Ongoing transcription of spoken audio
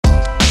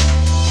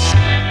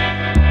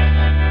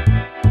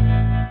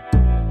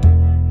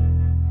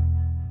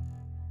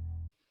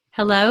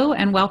Hello,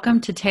 and welcome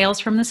to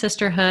Tales from the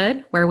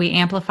Sisterhood, where we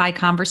amplify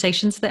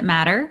conversations that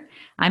matter.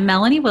 I'm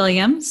Melanie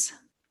Williams,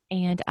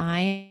 And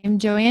I am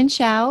Joanne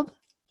Schaub.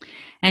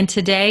 and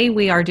today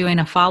we are doing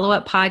a follow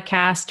up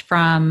podcast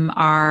from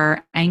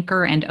our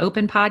Anchor and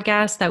Open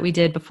podcast that we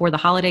did before the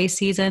holiday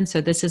season. So,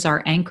 this is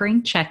our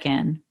anchoring check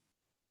in.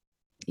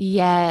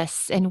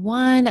 Yes. And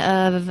one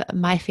of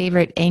my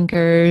favorite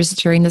anchors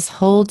during this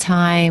whole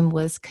time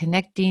was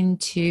connecting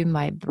to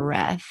my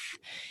breath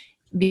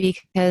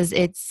because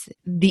it's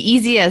the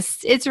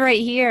easiest. It's right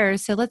here.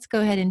 So let's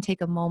go ahead and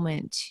take a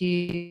moment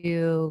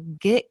to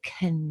get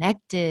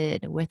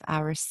connected with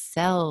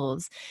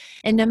ourselves.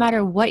 And no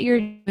matter what you're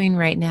doing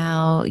right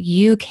now,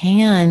 you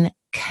can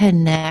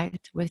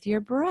connect with your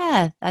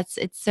breath.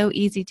 It's so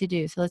easy to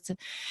do. So let's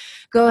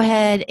go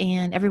ahead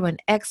and everyone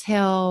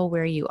exhale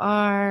where you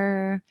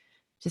are.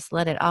 Just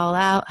let it all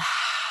out.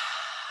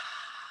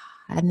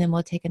 And then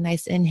we'll take a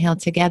nice inhale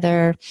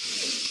together.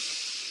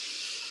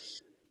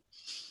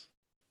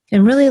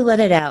 And really let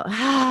it out.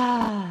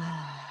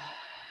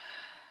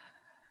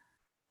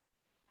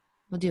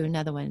 We'll do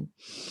another one.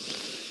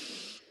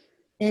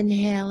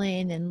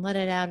 Inhaling and let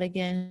it out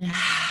again.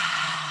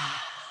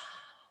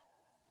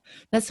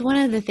 That's one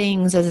of the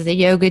things as a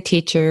yoga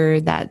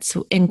teacher that's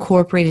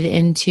incorporated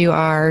into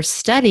our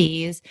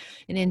studies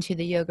and into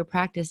the yoga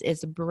practice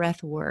is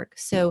breath work.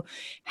 So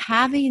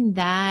having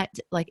that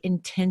like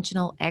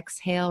intentional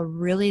exhale,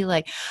 really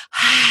like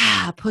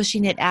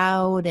pushing it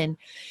out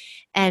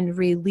and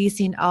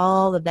releasing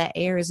all of that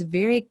air is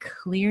very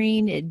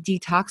clearing. It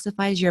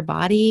detoxifies your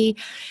body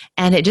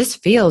and it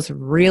just feels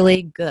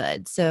really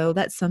good. So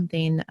that's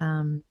something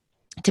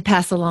to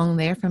pass along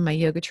there from my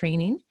yoga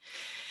training.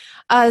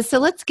 So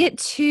let's get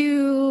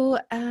to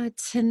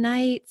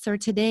tonight's or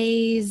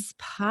today's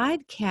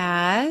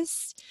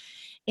podcast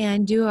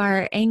and do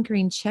our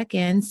anchoring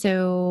check-in.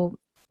 So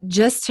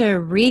just to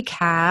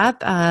recap,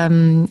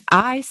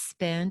 I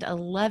spent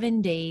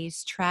 11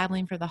 days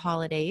traveling for the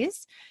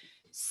holidays.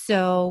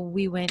 So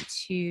we went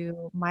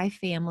to my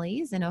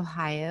family's in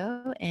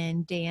Ohio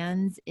and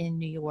Dan's in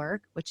New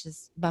York, which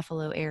is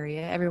Buffalo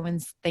area. Everyone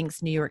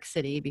thinks New York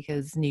City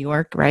because New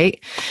York,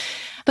 right?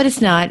 But it's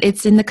not.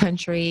 It's in the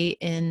country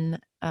in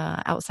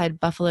outside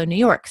Buffalo, New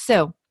York.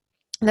 So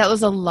that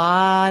was a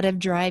lot of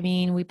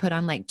driving. We put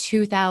on like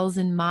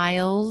 2,000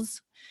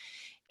 miles.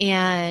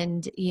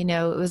 And,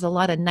 it was a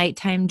lot of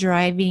nighttime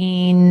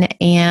driving.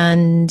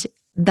 And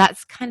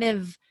that's kind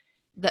of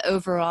the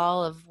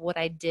overall of what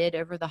I did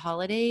over the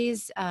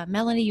holidays.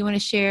 Melanie, you want to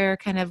share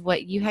kind of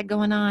what you had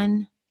going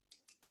on?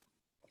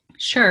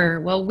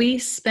 Sure. Well, we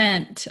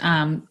spent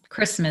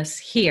Christmas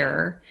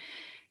here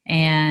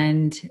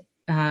and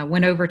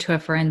went over to a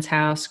friend's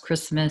house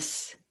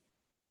Christmas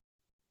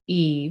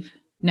evening.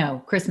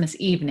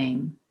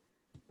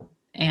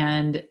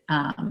 And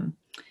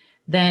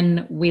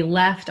then we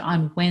left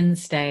on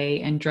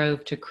Wednesday and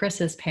drove to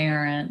Chris's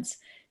parents.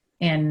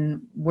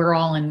 And we're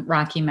all in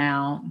Rocky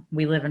Mount.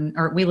 We live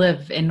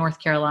in North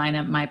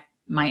Carolina.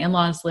 My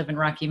in-laws live in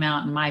Rocky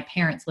Mount and my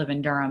parents live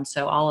in Durham.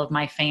 So all of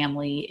my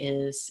family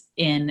is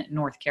in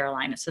North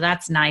Carolina. So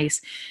that's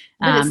nice.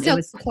 But it's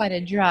still quite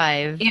a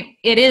drive.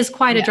 It is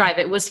quite a drive.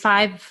 It was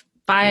five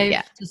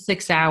to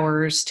 6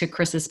 hours to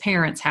Chris's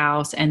parents'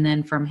 house. And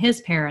then from his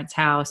parents'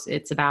 house,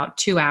 it's about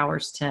 2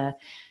 hours to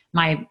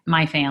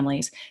my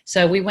family's.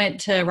 So we went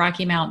to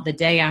Rocky Mount the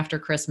day after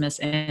Christmas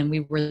and we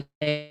were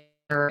there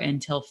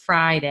until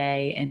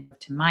Friday and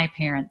to my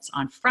parents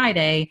on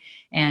Friday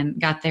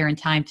and got there in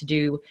time to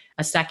do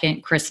a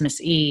second Christmas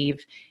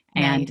Eve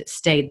and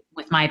stayed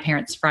with my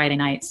parents Friday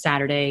night,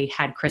 Saturday,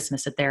 had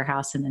Christmas at their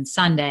house, and then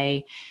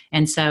Sunday.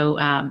 And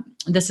so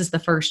this is the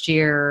first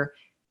year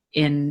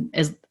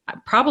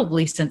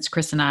probably since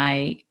Chris and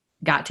I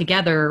got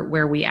together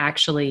where we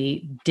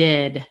actually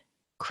did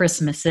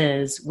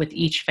Christmases with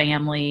each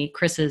family.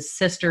 Chris's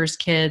sister's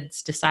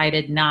kids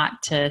decided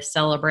not to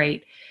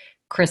celebrate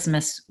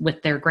Christmas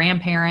with their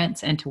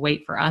grandparents and to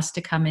wait for us to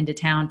come into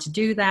town to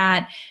do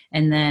that.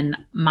 And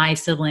then my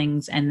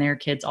siblings and their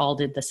kids all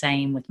did the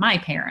same with my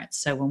parents.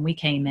 So when we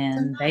came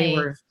in,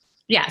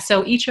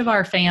 so each of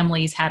our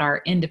families had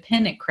our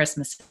independent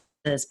Christmases,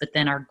 but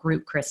then our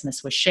group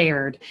Christmas was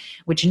shared,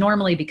 which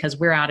normally because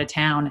we're out of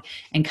town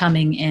and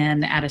coming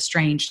in at a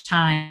strange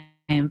time,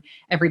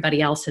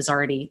 everybody else has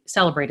already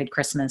celebrated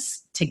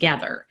Christmas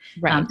together.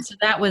 Right. So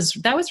that was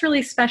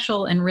really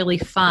special and really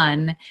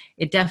fun.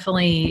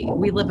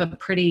 We live a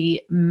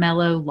pretty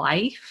mellow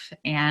life.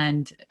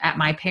 And at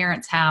my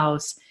parents'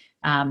 house,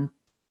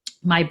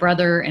 my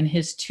brother and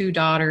his two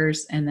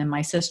daughters, and then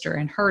my sister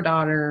and her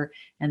daughter,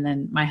 and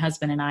then my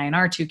husband and I and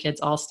our two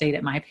kids all stayed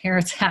at my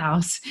parents'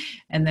 house.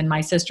 And then my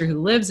sister who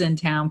lives in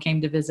town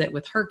came to visit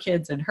with her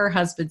kids and her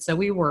husband. So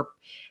we were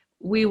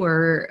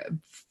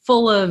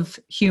full of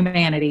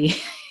humanity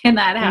in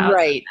that house.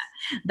 Right.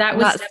 That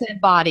was lots of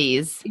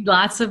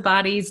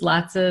bodies,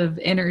 lots of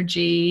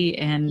energy.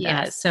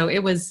 And so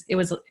it was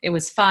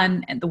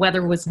fun and the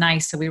weather was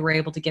nice. So we were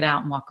able to get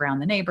out and walk around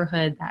the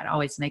neighborhood. That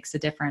always makes a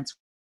difference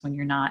when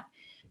you're not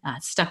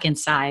stuck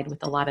inside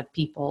with a lot of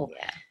people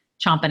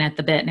chomping at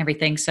the bit and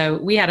everything. So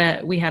we had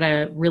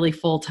a really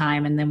full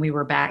time, and then we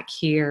were back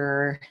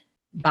here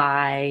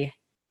by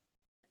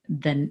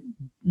the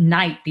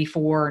night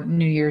before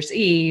New Year's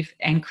Eve.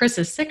 And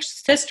Chris's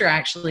sister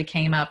actually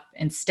came up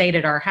and stayed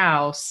at our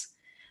house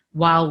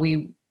while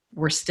we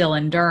were still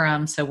in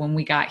Durham. So when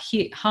we got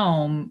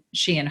home,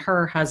 she and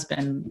her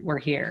husband were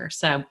here.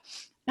 So,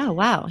 oh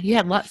wow, you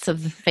had lots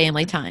of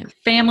family time,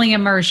 family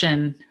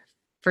immersion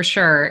for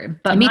sure.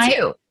 But me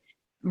too.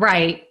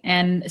 Right.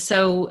 And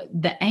so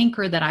the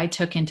anchor that I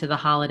took into the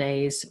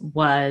holidays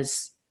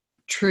was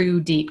true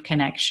deep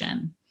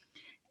connection.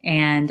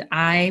 And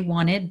I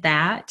wanted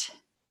that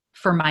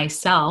for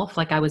myself.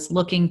 Like, I was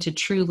looking to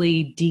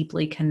truly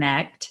deeply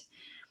connect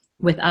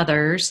with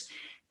others,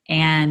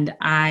 and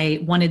I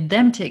wanted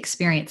them to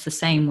experience the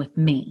same with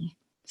me.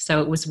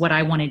 So it was what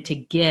I wanted to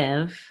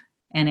give,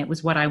 and it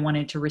was what I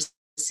wanted to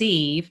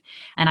receive.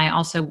 And I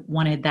also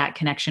wanted that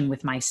connection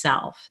with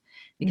myself,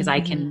 because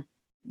I can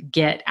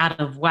get out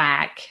of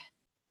whack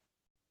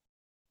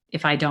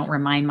if I don't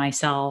remind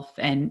myself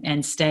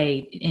and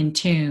stay in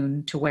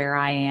tune to where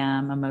I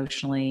am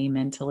emotionally,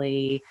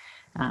 mentally.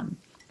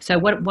 So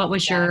what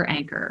was your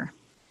anchor?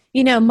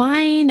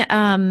 Mine,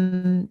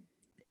 I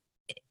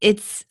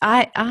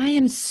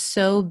am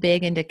so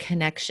big into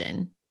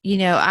connection.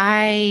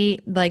 I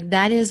like,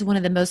 that is one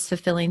of the most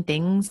fulfilling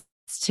things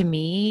to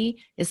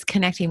me, is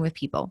connecting with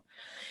people.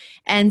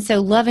 And so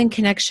love and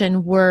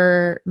connection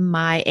were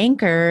my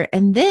anchor.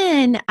 And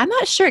then I'm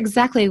not sure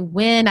exactly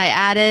when I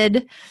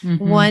added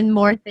one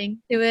more thing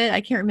to it. I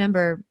can't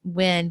remember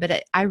when,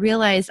 but I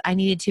realized I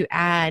needed to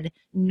add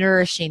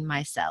nourishing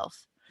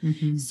myself.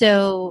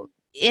 So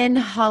in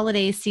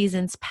holiday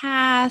seasons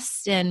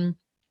past, and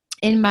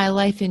in my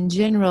life in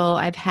general,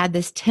 I've had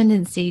this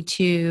tendency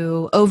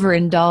to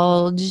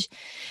overindulge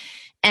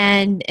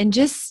and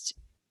just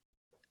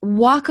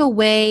walk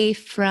away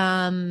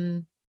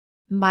from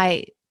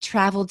my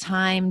travel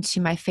time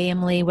to my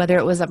family, whether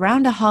it was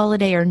around a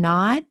holiday or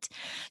not,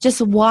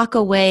 just walk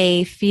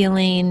away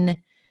feeling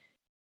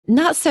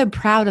not so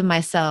proud of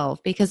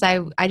myself, because I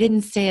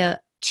didn't stay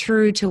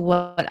true to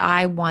what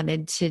I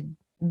wanted to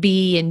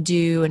be and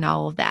do and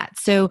all of that.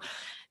 So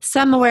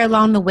somewhere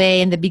along the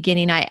way in the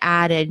beginning, I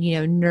added,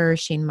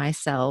 nourishing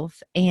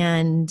myself.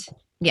 And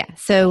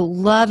so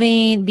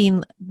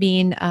loving,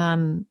 being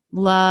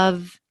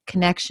love,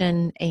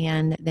 connection,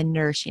 and then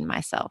nourishing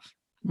myself.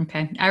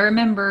 Okay. I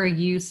remember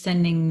you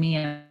sending me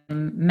a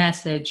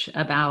message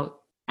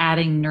about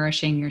adding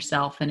nourishing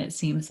yourself, and it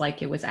seems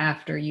like it was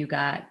after you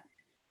got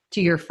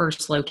to your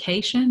first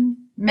location,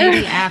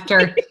 maybe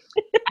after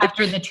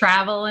the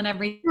travel and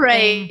everything.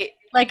 Right.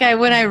 Like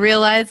when I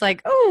realized,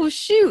 like, oh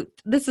shoot,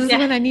 this is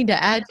what I need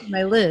to add to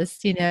my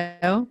list,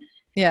 Yeah.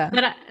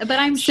 But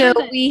I'm sure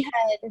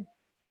that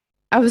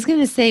I was going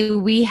to say,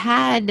 we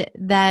had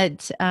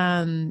that,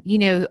 on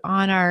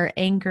our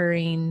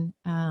anchoring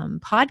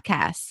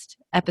podcast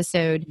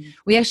episode,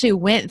 we actually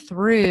went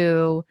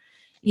through,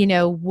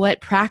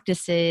 what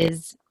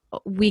practices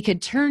we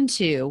could turn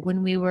to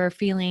when we were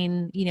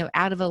feeling,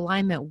 out of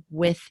alignment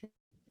with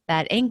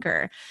that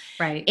anchor.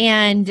 Right.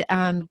 And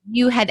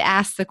you had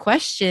asked the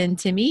question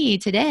to me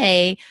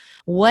today,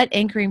 what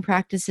anchoring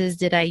practices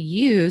did I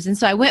use? And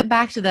so I went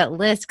back to that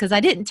list, because I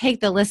didn't take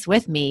the list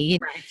with me.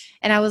 Right.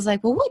 And I was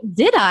like, well, what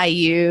did I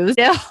use?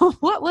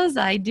 What was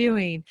I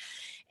doing?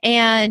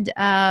 And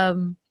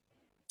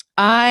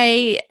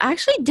I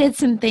actually did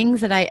some things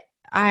that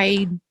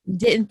I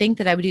didn't think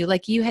that I would do.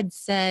 Like you had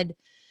said,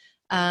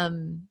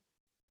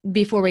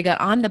 before we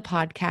got on the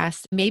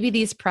podcast, maybe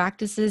these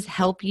practices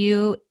help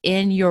you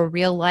in your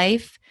real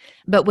life,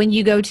 but when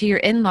you go to your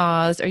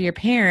in-laws or your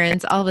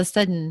parents, all of a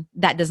sudden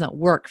that doesn't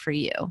work for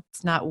you.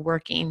 It's not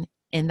working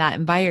in that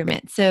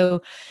environment.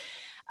 So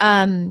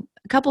a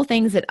couple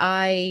things that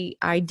I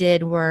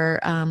did were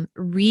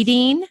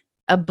reading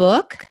a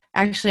book.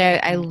 Actually,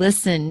 I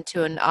listened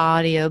to an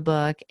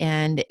audiobook,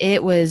 and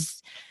it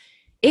was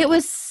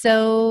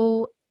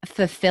so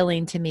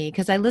fulfilling to me,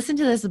 because I listened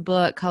to this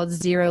book called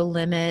Zero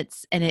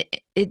Limits, and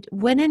it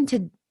went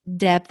into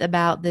depth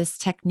about this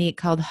technique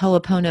called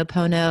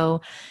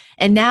Ho'oponopono,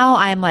 and now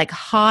I'm like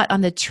hot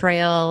on the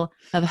trail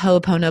of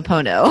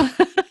Ho'oponopono.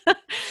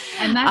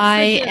 And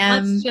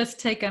let's just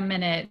take a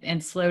minute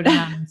and slow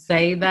down and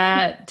say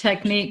that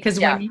technique, because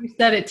when you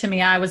said it to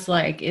me, I was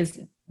like,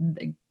 soon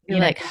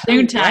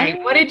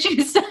time. What did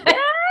you say?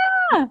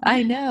 Yeah,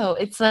 I know.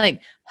 It's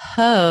like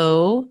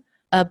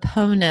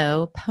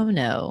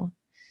Ho'oponopono.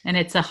 And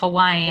it's a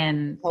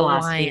Hawaiian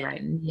philosophy,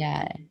 right?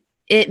 Yeah.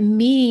 It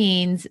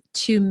means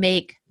to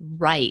make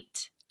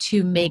right,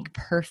 to make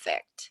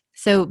perfect.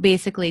 So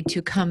basically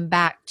to come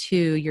back to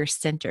your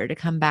center, to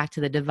come back to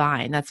the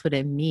divine. That's what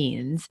it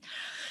means.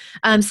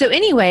 So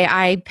anyway,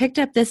 I picked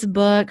up this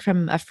book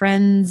from a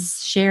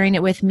friend's sharing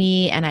it with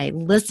me, and I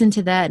listened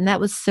to that, and that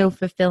was so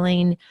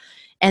fulfilling.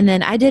 And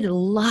then I did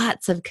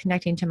lots of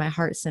connecting to my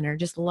heart center,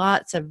 just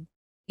lots of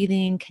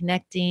breathing,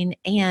 connecting,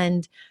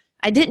 and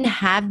I didn't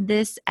have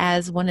this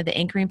as one of the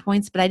anchoring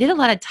points, but I did a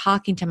lot of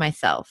talking to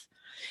myself.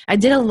 I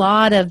did a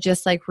lot of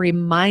just like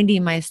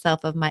reminding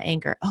myself of my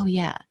anchor. Oh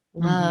yeah,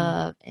 Mm-hmm.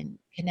 love and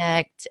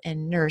connect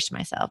and nourish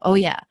myself. Oh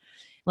yeah.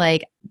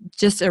 Like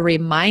just a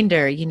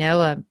reminder,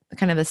 a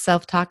kind of a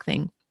self-talk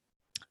thing.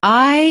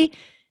 I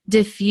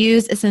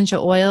diffuse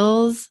essential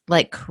oils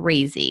like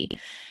crazy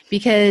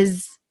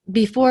because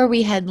before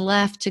we had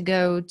left to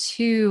go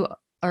to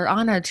or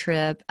on our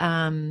trip,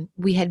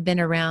 we had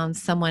been around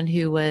someone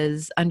who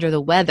was under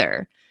the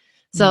weather.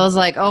 So I was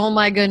like, oh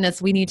my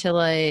goodness, we need to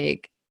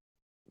like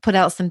put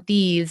out some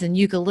thieves and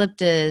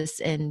eucalyptus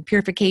and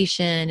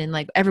purification. And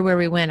like everywhere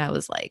we went, I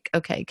was like,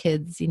 okay,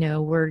 kids,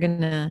 we're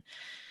gonna,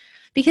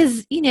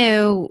 because,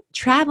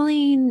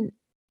 traveling,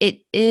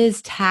 it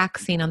is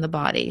taxing on the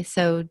body.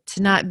 So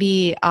to not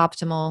be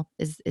optimal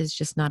is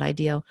just not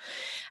ideal.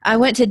 I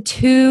went to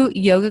 2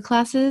 yoga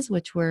classes,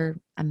 which were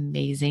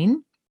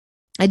amazing.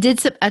 I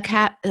did a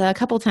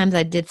couple times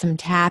I did some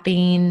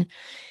tapping,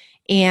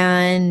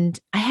 and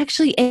I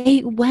actually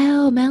ate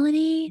well,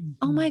 Melanie.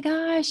 Oh my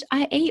gosh,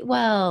 I ate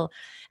well.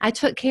 I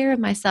took care of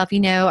myself.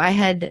 We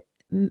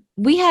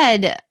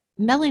had,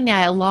 Melanie and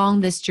I,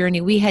 along this journey,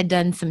 we had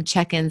done some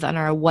check-ins on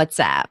our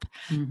WhatsApp.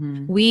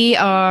 Mm-hmm.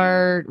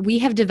 We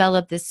have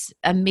developed this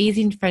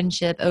amazing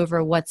friendship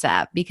over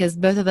WhatsApp because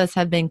both of us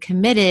have been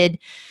committed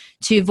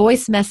to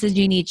voice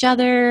messaging each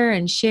other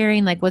and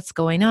sharing like what's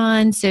going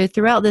on. So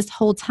throughout this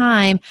whole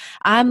time,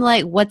 I'm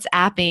like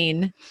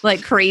WhatsApping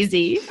like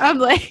crazy. I'm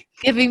like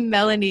giving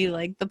Melanie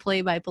like the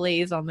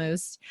play-by-plays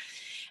almost.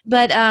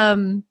 But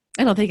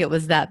I don't think it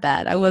was that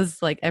bad. I was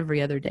like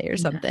every other day or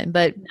something.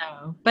 But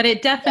no, but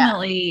it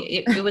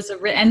definitely it was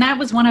and that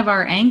was one of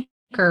our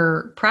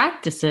anchor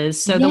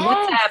practices. So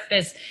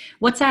yes.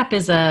 WhatsApp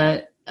is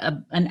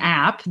an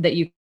app that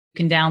you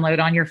can download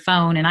on your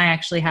phone, and I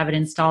actually have it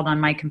installed on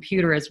my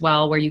computer as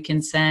well, where you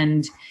can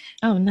send.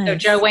 Oh, nice. So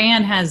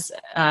Joanne has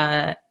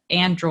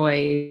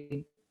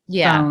Android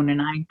phone,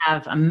 and I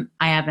have an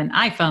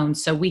iPhone,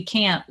 so we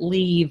can't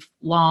leave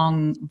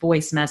long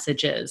voice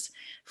messages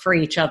for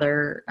each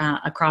other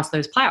across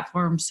those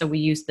platforms. So we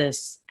use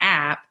this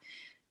app,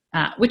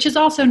 which is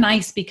also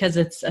nice because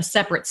it's a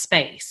separate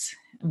space.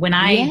 When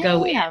I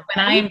go in,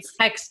 when I'm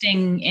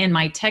texting in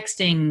my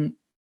texting,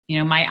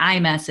 my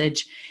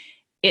iMessage,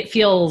 it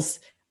feels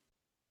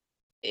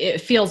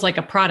like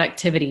a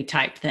productivity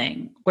type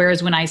thing.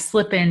 Whereas when I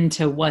slip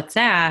into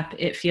WhatsApp,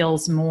 it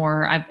feels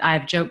more,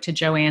 I've joked to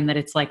Joanne that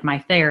it's like my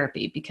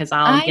therapy, because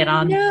I'll get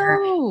on there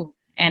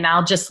and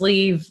I'll just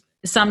leave.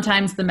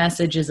 Sometimes the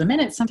message is a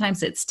minute,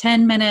 sometimes it's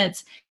 10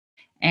 minutes,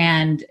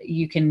 and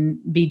you can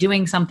be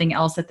doing something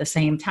else at the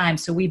same time.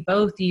 So we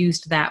both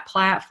used that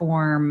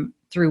platform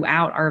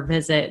throughout our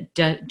visit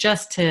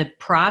just to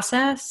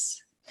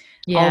process.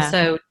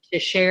 Also to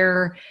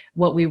share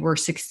what we were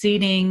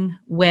succeeding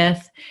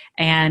with.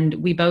 And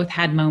we both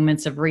had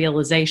moments of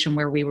realization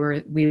where we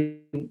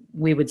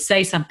would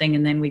say something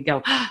and then we'd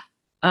go,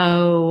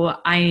 oh,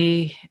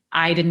 I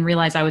didn't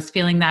realize I was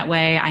feeling that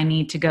way. I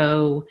need to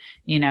go,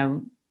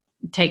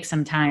 take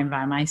some time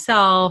by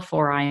myself,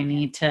 or I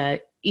need to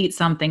eat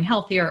something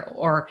healthier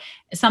or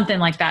something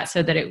like that.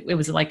 So that it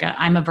was like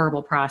I'm a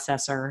verbal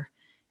processor.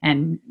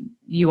 And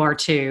you are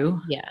too.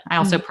 Yeah. I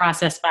also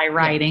process by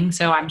writing. Yeah.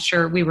 So I'm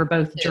sure we were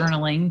both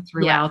journaling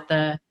throughout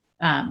the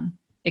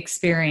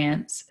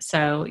experience.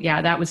 So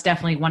yeah, that was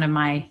definitely one of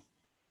my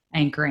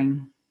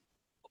anchoring.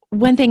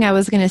 One thing I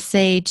was going to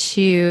say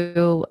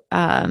too,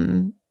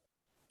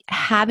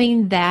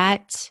 having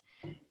that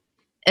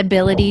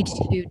ability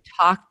to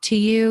talk to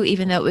you,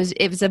 even though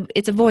it's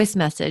a voice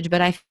message,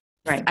 but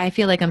I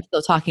feel like I'm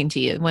still talking to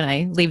you when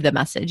I leave the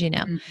message,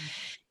 Mm-hmm.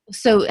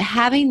 So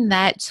having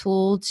that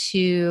tool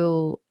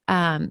to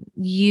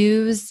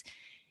use,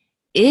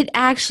 it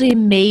actually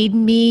made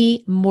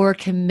me more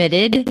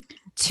committed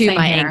to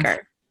my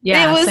anchor.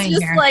 Yeah, it was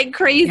just like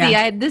crazy.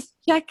 Yeah. This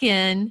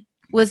check-in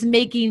was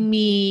making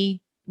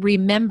me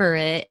remember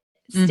it,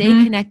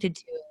 stay connected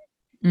to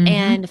it,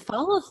 and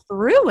follow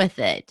through with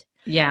it.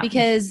 Yeah,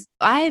 because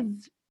I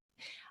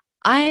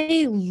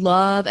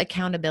love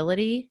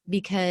accountability,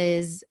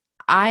 because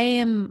I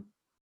am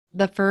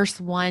the first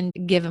one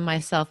giving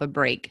myself a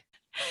break.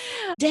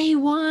 Day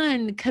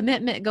 1,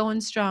 commitment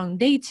going strong.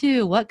 Day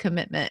 2, what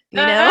commitment?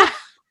 So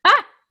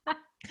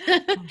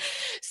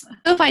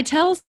if I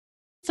tell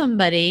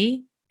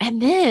somebody and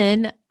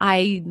then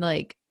I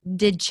like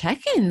did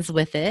check-ins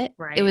with it,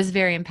 it was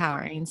very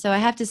empowering. So I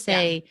have to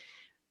say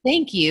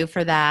thank you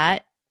for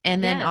that.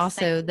 And then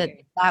also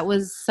that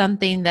was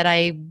something that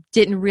I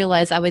didn't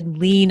realize I would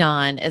lean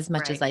on as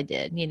much as I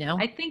did,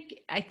 I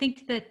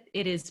think that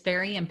it is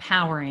very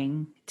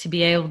empowering to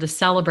be able to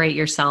celebrate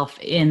yourself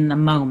in the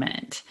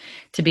moment,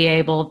 to be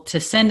able to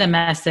send a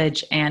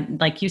message.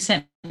 And like you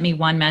sent me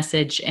one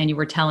message and you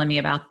were telling me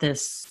about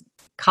this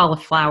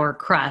cauliflower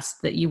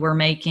crust that you were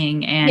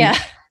making. And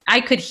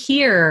I could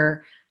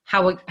hear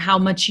how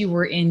much you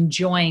were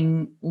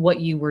enjoying what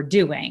you were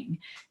doing.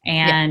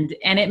 And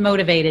it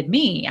motivated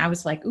me. I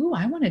was like, ooh,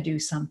 I want to do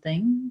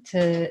something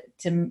to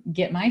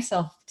get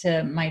myself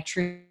to my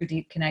true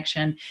deep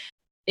connection.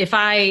 if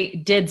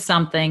I did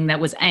something that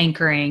was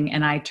anchoring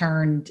and I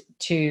turned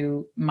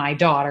to my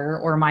daughter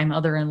or my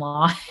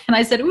mother-in-law and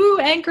I said, "Ooh,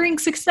 anchoring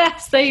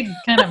success," they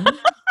kind of,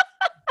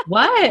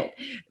 what?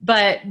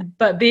 But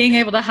being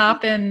able to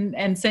hop in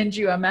and send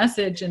you a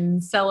message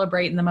and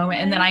celebrate in the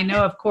moment. And then I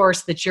know, of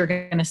course, that you're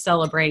going to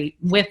celebrate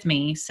with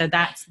me. So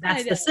that's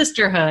the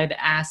sisterhood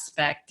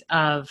aspect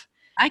of.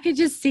 I could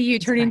just see you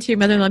turning to your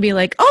mother-in-law and be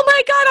like, "Oh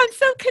my God, I'm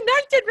so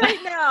connected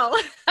right now."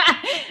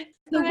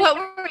 So what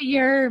were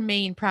your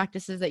main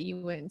practices that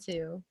you went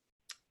to?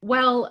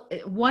 Well,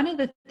 one of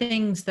the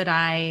things that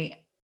I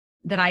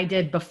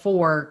did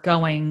before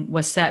going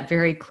was set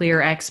very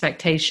clear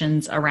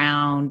expectations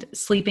around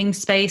sleeping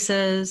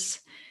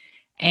spaces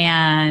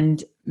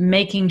and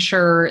making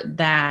sure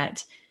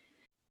that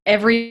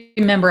every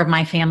member of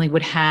my family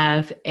would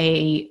have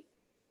a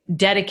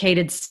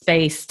dedicated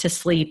space to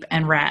sleep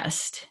and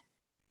rest.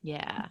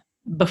 Yeah.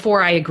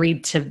 Before I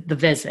agreed to the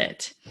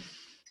visit.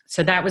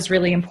 So that was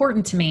really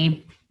important to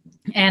me.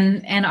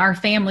 And our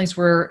families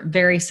were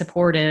very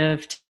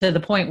supportive to the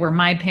point where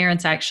my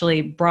parents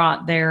actually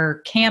brought their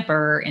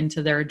camper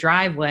into their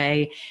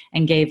driveway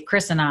and gave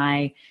Chris and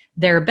I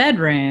their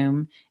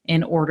bedroom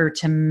in order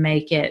to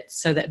make it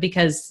so that,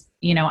 because,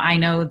 you know, I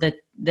know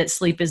that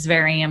sleep is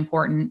very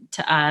important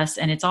to us,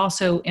 and it's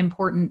also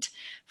important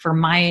for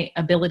my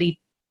ability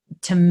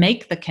to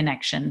make the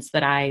connections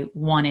that I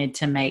wanted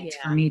to make,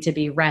 for me to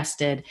be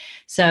rested.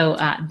 So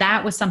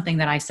that was something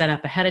that I set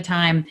up ahead of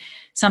time.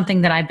 Something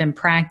that I've been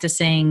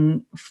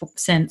practicing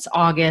since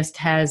August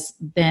has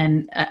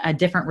been a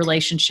different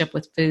relationship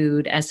with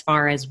food, as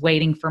far as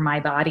waiting for my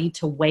body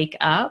to wake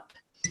up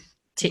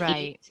to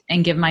eat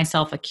and give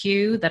myself a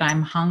cue that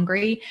I'm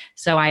hungry.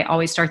 So I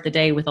always start the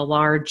day with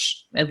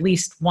at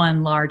least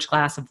one large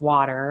glass of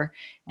water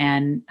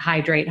and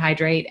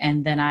hydrate.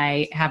 And then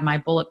I have my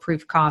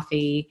bulletproof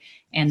coffee,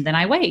 and then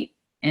I wait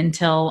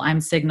until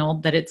I'm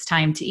signaled that it's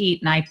time to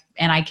eat.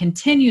 And I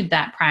continued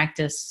that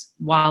practice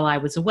while I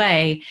was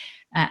away.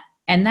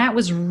 And that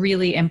was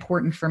really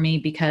important for me,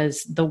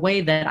 because the way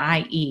that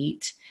I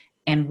eat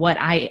and what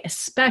I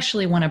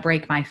especially want to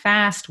break my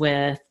fast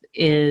with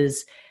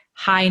is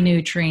high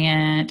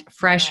nutrient,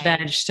 fresh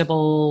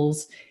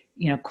vegetables,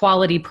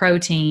 quality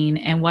protein.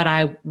 And what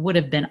I would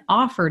have been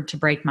offered to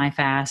break my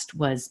fast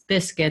was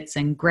biscuits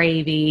and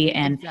gravy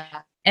and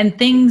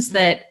things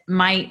that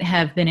might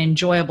have been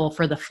enjoyable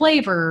for the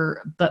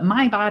flavor, but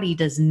my body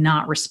does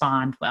not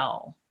respond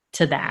well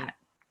to that.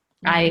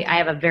 I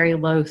have a very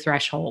low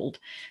threshold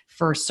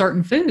for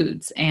certain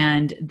foods.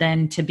 And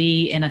then to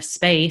be in a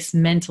space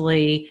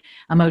mentally,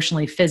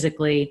 emotionally,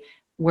 physically,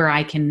 where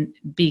I can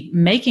be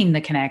making the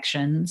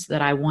connections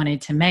that I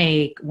wanted to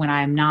make when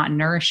I'm not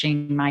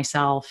nourishing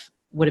myself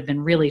would have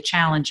been really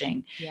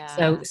challenging. Yeah.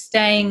 So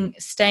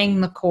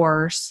staying the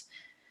course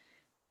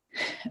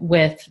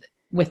with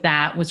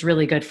that was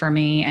really good for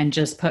me, and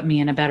just put me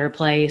in a better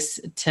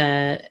place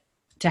to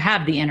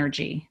have the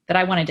energy that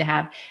I wanted to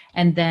have.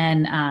 And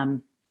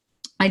then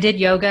I did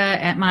yoga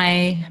at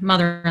my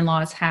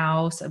mother-in-law's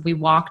house. We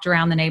walked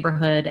around the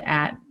neighborhood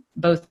at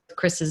both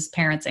Chris's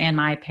parents' and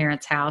my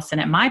parents' house. And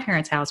at my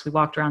parents' house, we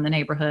walked around the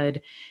neighborhood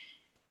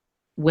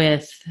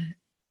with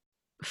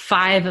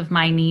 5 of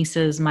my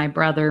nieces, my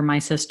brother, my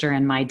sister,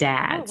 and my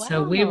dad. Oh, wow.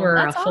 So we were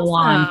a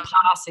full-on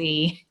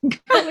posse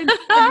going to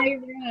the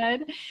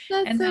neighborhood.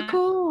 That's so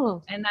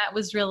cool. And that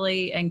was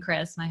really, and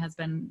Chris, my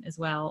husband as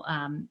well,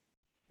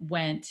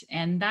 went.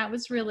 And that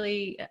was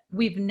really,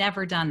 we've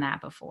never done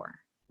that before.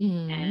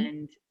 Mm-hmm.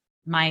 And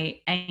my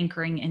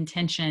anchoring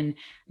intention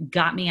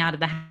got me out of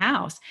the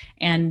house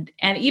and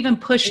even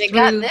pushed through.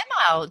 Got them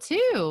out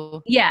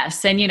too.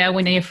 Yes. And,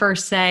 when you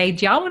first say,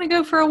 "Do y'all want to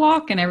go for a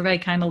walk?" And everybody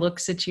kind of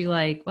looks at you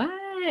like, "What?"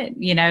 I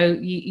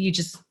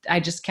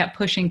just kept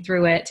pushing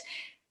through it.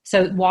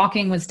 So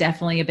walking was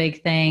definitely a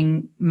big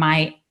thing.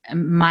 My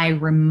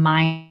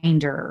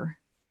reminder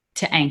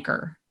to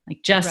anchor,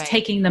 like just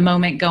taking the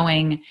moment,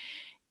 going,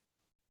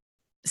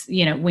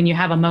 when you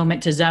have a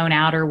moment to zone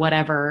out or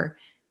whatever,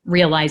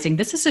 realizing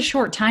this is a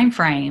short time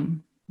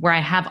frame where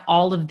I have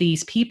all of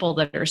these people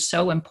that are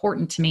so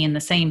important to me in the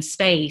same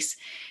space.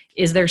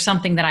 Is there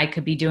something that I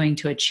could be doing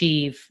to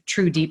achieve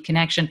true deep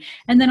connection?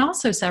 And then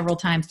also several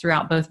times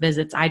throughout both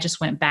visits, I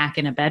just went back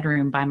in a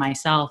bedroom by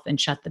myself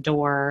and shut the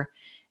door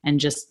and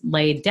just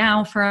laid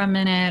down for a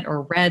minute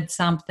or read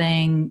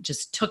something,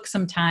 just took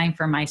some time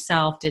for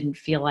myself, didn't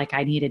feel like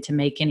I needed to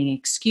make any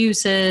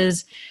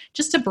excuses,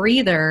 just a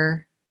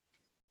breather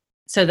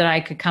so that I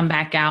could come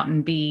back out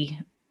and be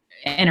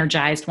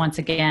energized once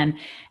again.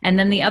 And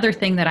then the other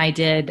thing that I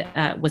did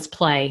was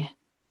play.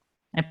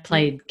 I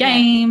played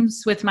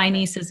games with my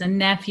nieces and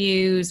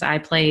nephews. I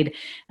played,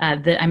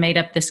 I made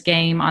up this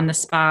game on the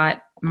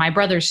spot. My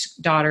brother's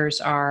daughters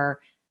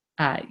are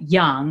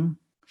young.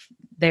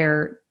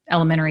 They're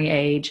elementary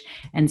age.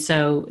 And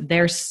so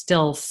they're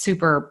still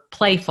super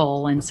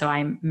playful. And so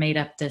I made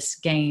up this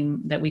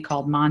game that we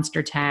called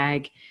Monster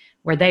Tag,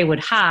 where they would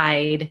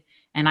hide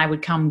and I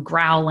would come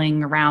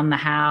growling around the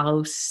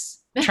house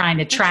trying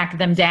to track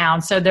them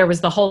down. So there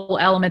was the whole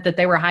element that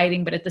they were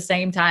hiding, but at the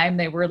same time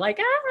they were like,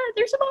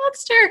 there's a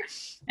monster.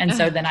 And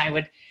so then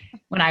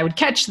when I would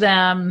catch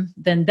them,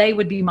 then they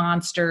would be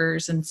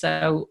monsters. And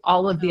so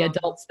all of the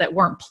adults that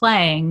weren't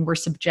playing were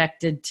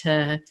subjected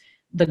to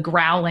the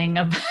growling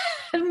of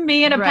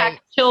me and a pack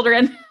of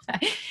children.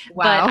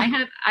 Wow.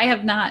 But I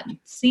have not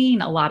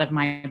seen a lot of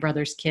my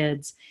brother's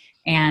kids,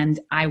 and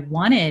I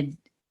wanted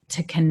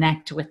to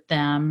connect with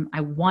them.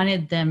 I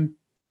wanted them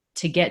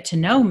to get to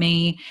know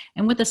me.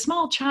 And with a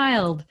small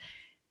child,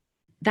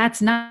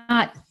 that's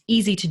not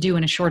easy to do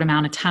in a short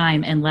amount of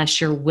time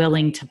unless you're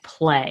willing to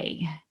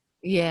play.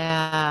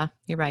 Yeah,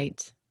 you're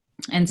right.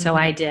 And so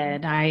I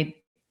did. I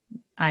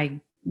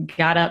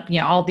got up,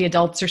 all the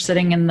adults are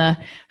sitting in the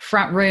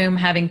front room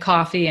having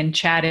coffee and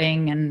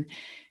chatting, and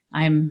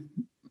I'm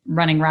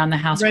running around the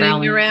house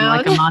growling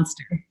like a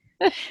monster.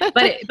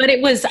 But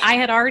it was, I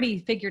had already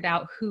figured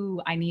out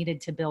who I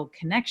needed to build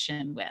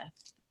connection with.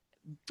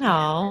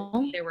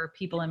 Oh, there were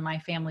people in my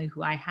family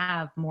who I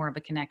have more of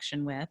a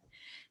connection with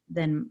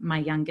than my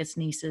youngest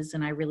nieces,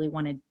 and I really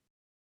wanted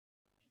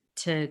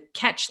to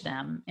catch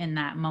them in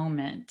that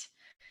moment.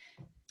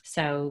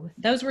 So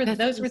those were the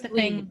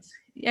things.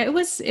 Yeah, it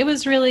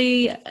was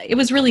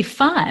really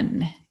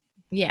fun.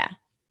 Yeah.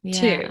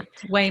 Too.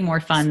 It's way more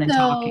fun than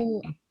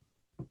talking.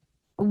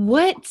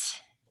 What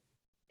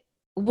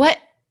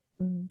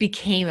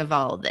became of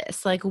all of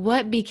this? Like,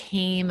 what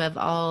became of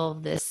all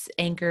of this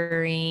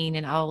anchoring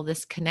and all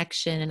this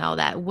connection and all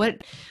that?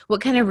 What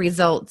kind of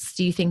results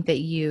do you think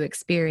that you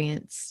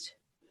experienced?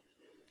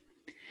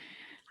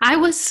 I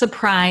was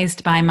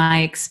surprised by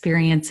my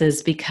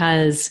experiences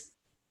because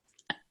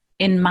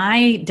in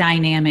my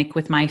dynamic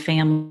with my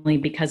family,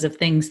 because of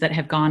things that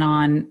have gone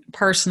on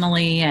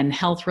personally and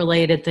health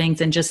related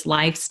things and just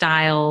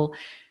lifestyle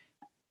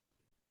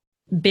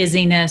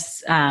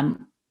busyness,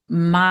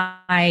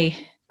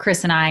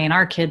 Chris and I and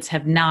our kids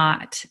have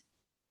not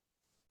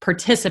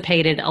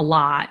participated a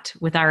lot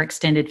with our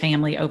extended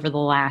family over the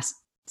last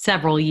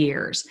several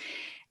years.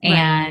 Right.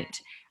 And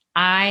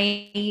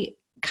I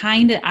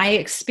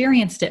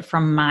experienced it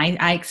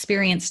I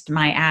experienced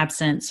my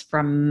absence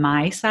from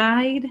my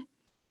side.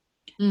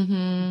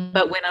 Mm-hmm.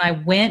 But when I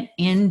went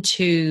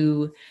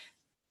into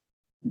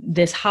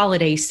this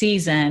holiday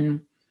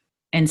season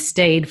and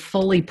stayed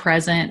fully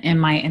present in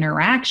my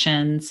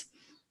interactions,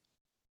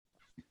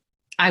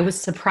 I was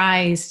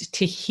surprised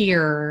to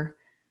hear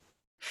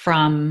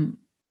from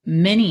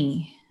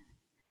many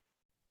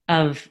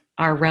of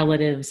our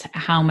relatives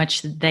how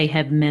much they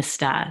have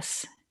missed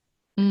us.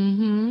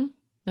 Mm-hmm.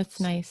 That's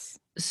nice.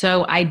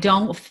 So I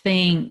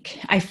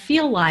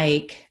feel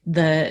like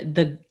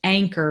the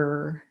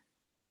anchor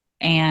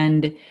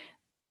and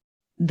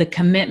the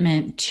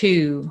commitment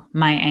to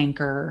my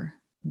anchor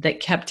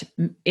that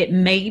it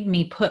made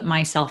me put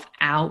myself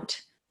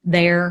out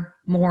there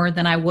more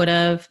than I would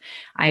have.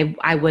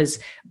 I was,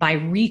 by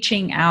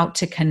reaching out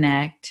to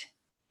connect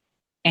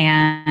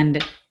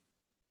and,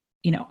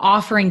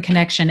 offering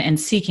connection and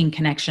seeking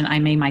connection, I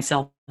made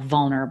myself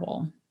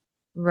vulnerable.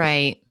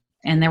 Right.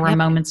 And there were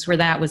moments where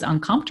that was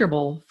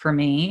uncomfortable for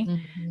me.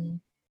 Mm-hmm.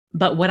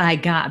 But what I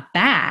got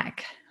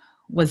back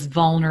was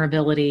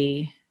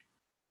vulnerability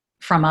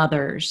from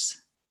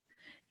others.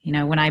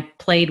 When I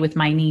played with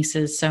my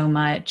nieces so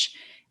much,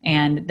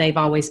 and they've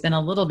always been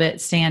a little bit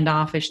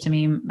standoffish to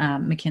me,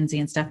 Mackenzie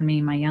and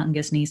Stephanie, my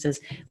youngest nieces,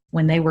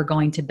 when they were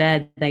going to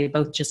bed, they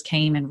both just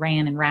came and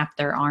ran and wrapped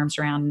their arms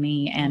around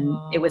me. And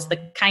It was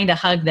the kind of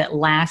hug that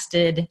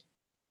lasted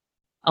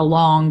a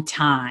long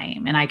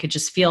time. And I could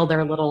just feel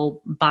their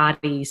little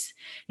bodies,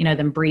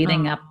 them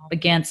breathing up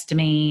against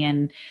me.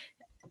 And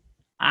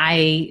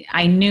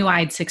I knew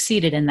I'd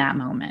succeeded in that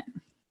moment.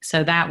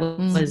 So that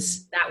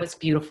was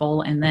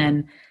beautiful. And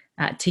then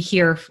to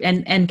hear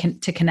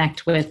and to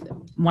connect with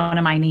one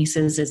of my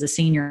nieces is a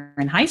senior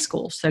in high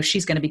school. So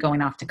she's going to be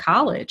going off to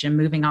college and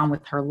moving on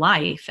with her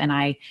life. And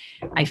I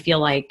feel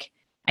like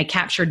I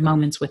captured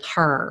moments with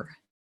her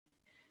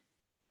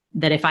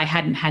that if I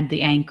hadn't had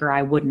the anchor,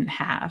 I wouldn't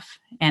have.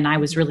 And I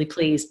was really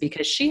pleased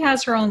because she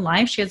has her own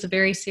life. She has a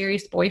very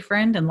serious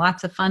boyfriend and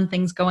lots of fun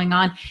things going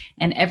on.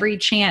 And every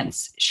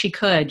chance she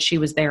could, she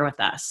was there with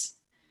us.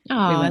 Oh,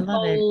 I love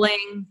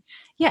bowling.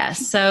 Yes.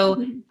 Yeah,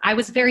 so I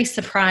was very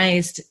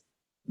surprised.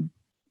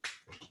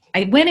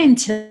 I went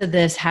into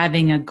this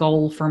having a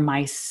goal for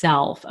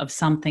myself of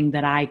something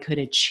that I could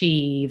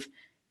achieve,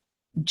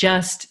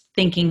 just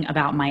thinking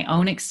about my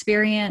own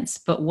experience.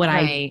 But what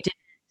I didn't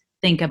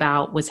think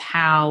about was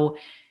how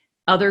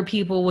other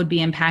people would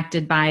be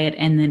impacted by it,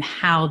 and then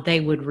how they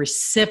would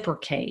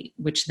reciprocate,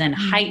 which then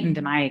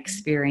heightened my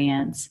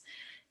experience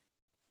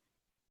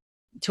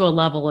to a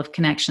level of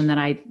connection that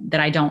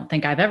I don't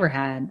think I've ever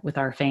had with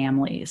our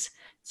families.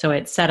 So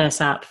it set us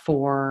up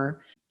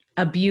for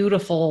a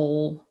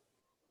beautiful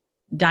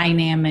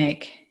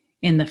dynamic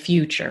in the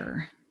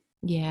future.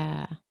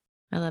 Yeah,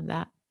 I love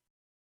that.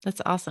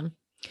 That's awesome.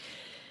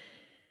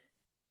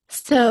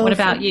 So what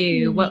about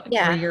you? What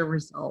were your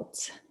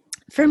results?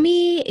 For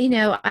me,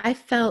 I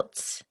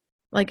felt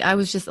like I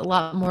was just a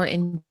lot more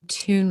in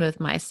tune with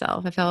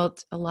myself. I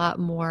felt a lot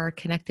more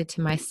connected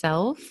to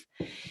myself.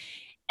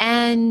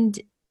 And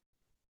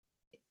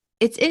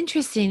it's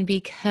interesting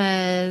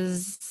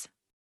because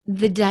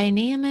the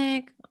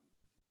dynamic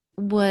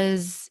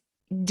was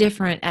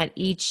different at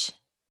each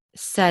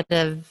set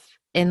of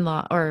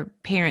in-law or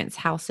parents'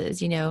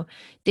 houses. You know,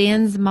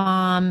 Dan's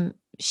mom,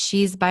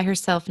 she's by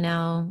herself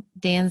now.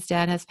 Dan's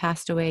dad has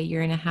passed away a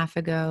year and a half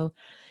ago.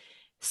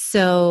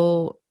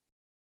 So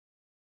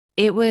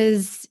it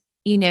was,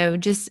 you know,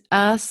 just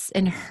us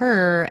and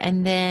her,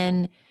 and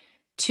then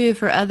two of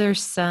her other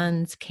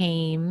sons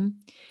came.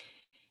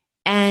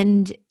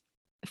 And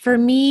for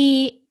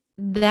me,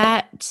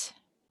 that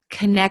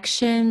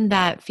connection,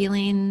 that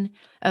feeling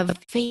of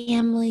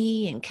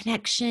family and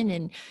connection,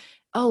 and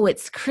oh,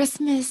 it's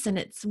Christmas and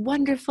it's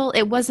wonderful,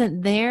 it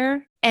wasn't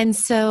there. And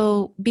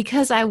so,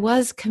 because I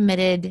was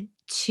committed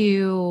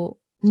to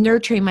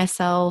nurturing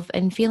myself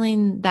and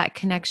feeling that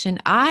connection,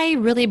 I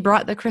really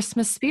brought the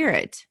Christmas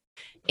spirit.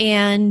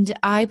 And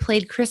I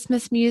played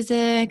Christmas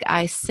music.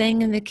 I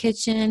sang in the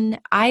kitchen.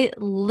 I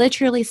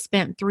literally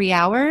spent 3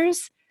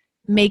 hours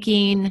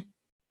making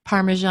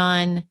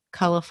Parmesan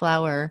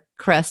cauliflower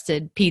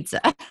crusted pizza.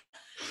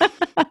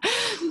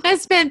 I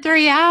spent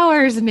 3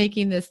 hours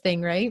making this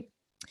thing, right?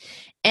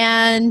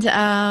 And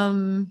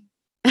I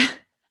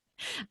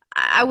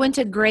went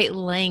to great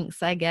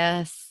lengths, I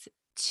guess,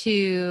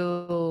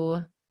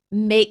 to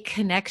make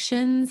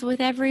connections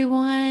with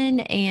everyone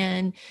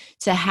and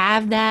to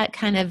have that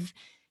kind of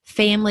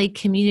family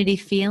community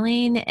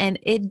feeling. And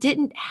it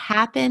didn't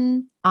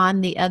happen on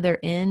the other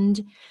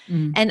end.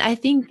 And I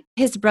think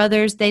his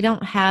brothers, they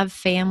don't have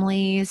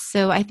families.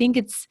 So I think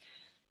it's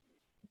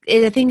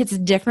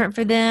different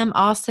for them.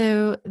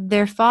 Also,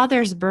 their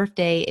father's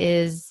birthday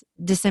is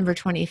December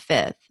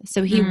 25th.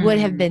 So he would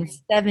have been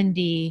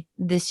 70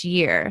 this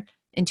year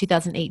in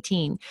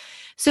 2018.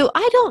 So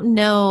I don't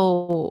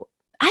know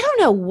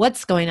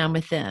what's going on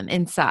with them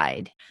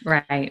inside.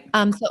 Right.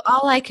 So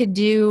all I could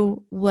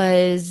do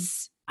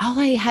was, all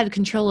I had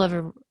control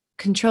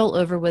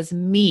over was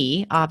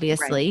me,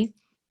 obviously. Right.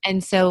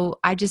 And so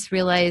I just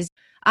realized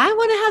I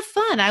want to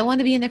have fun. I want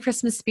to be in the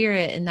Christmas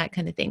spirit and that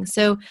kind of thing.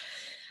 So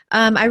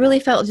I really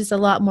felt just a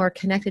lot more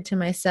connected to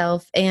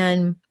myself.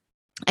 And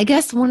I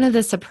guess one of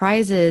the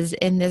surprises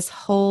in this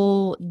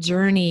whole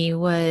journey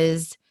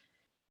was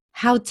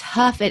how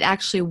tough it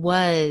actually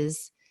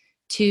was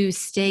to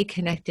stay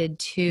connected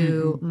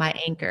to my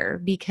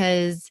anchor,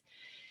 because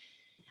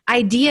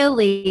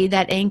ideally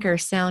that anchor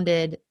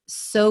sounded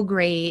so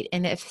great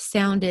and it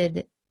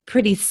sounded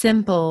pretty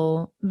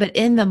simple, but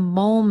in the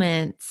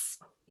moments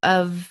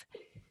of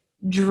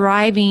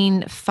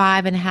driving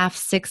 5.5,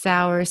 6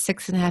 hours,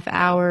 6.5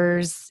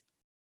 hours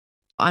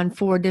on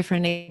 4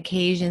 different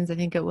occasions, I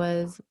think it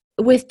was,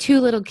 with 2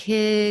 little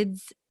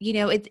kids, you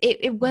know,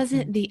 it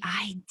wasn't the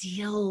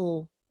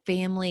ideal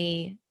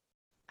family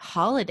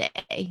holiday.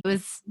 It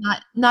was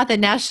not the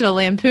National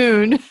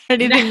Lampoon or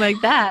anything like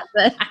that,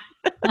 but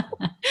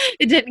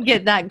it didn't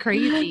get that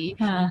crazy.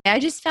 I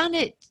just found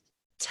it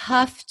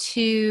tough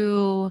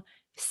to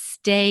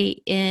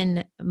stay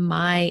in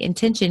my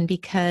intention,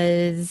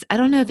 because I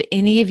don't know if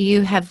any of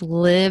you have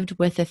lived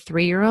with a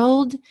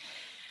 3-year-old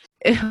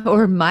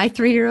or my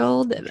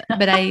 3-year-old,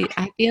 but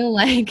I feel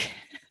like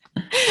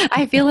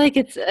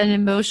it's an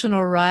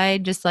emotional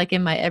ride, just like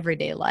in my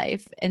everyday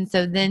life. And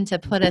so then to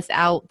put us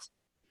out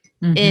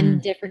in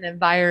different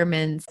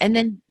environments, and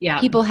then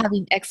people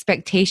having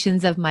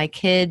expectations of my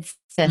kids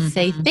to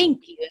say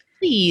thank you,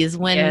 please,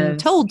 when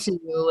told to,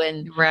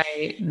 and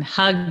right, and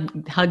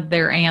hug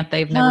their aunt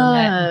they've never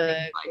met, and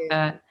things like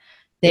that.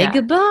 Say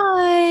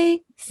goodbye,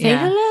 say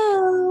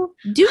hello,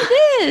 do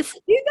this,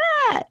 do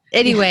that.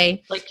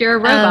 Anyway, like you're a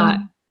robot.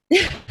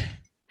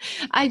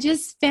 I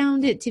just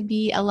found it to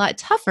be a lot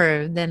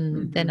tougher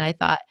than I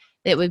thought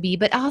it would be.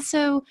 But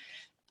also,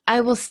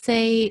 I will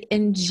say,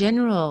 in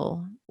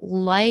general,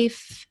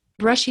 life,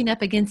 brushing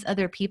up against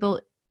other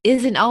people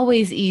isn't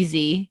always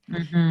easy.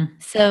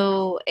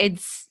 So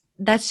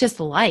that's just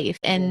life.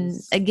 And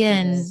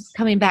again,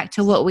 coming back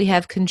to what we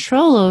have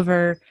control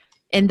over,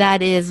 and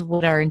that is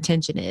what our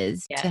intention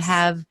is, to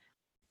have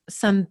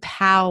some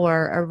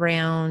power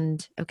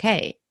around,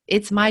 okay,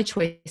 it's my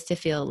choice to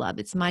feel love.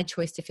 It's my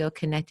choice to feel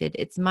connected.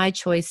 It's my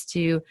choice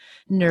to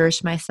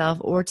nourish myself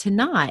or to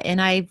not.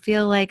 And I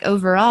feel like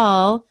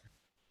overall,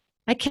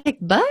 I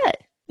kicked butt.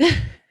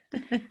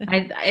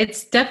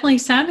 It's definitely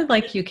sounded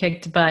like you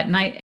kicked butt. And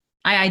I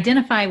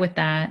identify with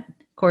that.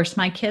 Of course,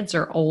 my kids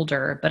are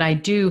older, but I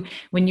do,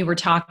 when you were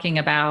talking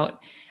about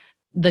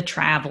the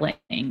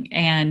traveling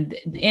and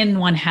in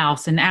one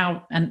house and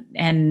out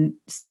and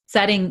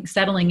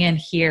settling in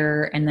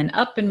here and then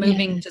up and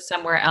moving to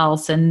somewhere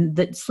else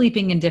and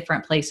sleeping in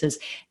different places,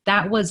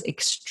 that was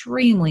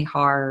extremely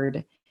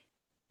hard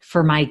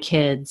for my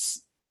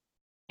kids.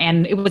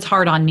 And it was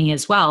hard on me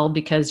as well,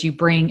 because you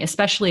bring,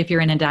 especially if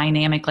you're in a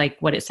dynamic like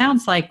what it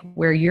sounds like,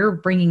 where you're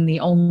bringing the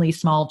only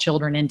small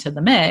children into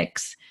the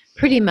mix,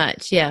 Pretty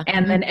much, yeah.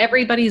 And then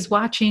everybody's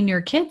watching your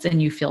kids and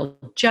you feel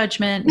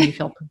judgment and you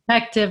feel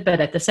protective,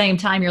 but at the same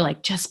time, you're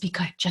like, just be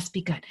good, just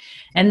be good.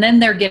 And then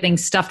they're getting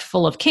stuffed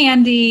full of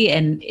candy.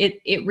 And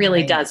it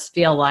really does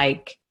feel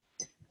like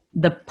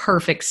the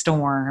perfect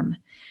storm.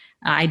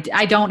 I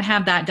don't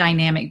have that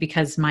dynamic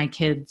because my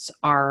kids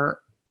are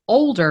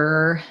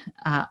older,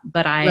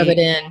 but Rub it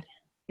in.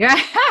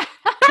 Yeah.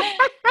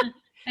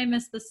 I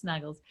miss the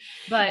snuggles,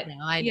 but No,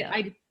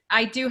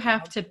 I do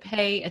have to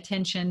pay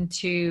attention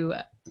to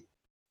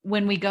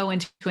when we go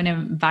into an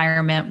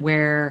environment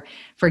where,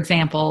 for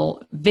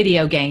example,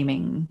 video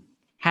gaming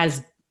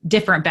has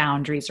different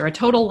boundaries or a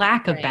total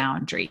lack of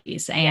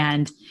boundaries,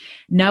 and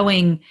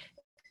knowing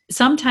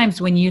sometimes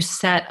when you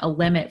set a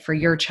limit for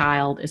your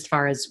child as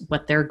far as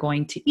what they're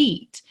going to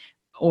eat,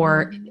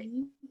 or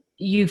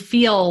you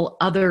feel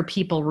other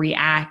people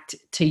react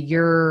to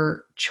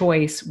your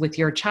choice with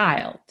your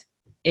child.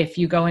 If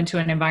you go into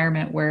an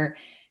environment where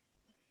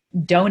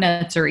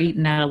donuts are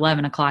eaten at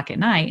 11 o'clock at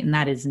night, and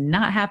that is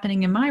not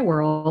happening in my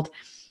world,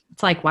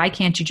 it's like, why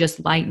can't you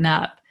just lighten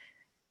up?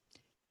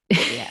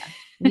 Yeah.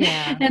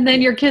 Yeah. And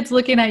then your kid's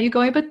looking at you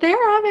going, but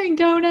they're having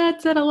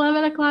donuts at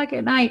 11 o'clock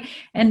at night.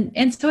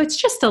 And so it's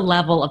just a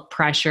level of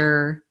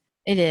pressure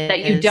It is.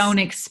 that you don't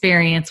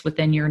experience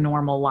within your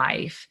normal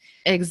life.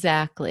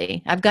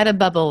 Exactly. I've got a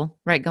bubble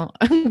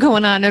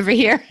going on over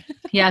here.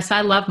 Yes,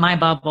 I love my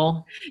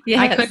bubble.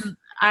 Yes.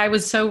 I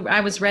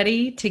was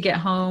ready to get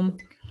home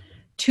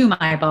to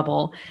my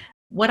bubble.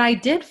 What I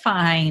did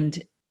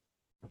find,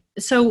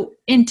 so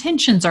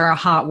intentions are a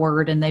hot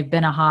word, and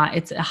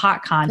it's a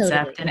hot concept,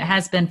 Totally. and it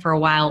has been for a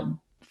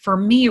while. For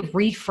me,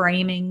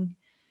 reframing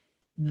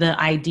the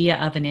idea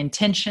of an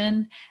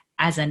intention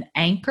as an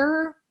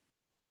anchor,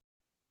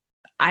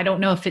 I don't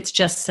know if it's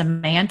just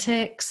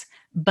semantics,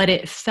 but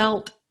it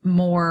felt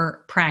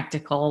more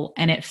practical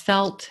and it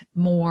felt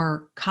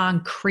more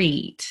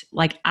concrete.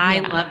 Like I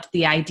loved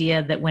the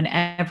idea that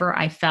whenever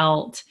I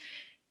felt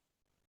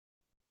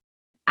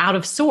out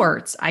of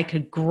sorts, I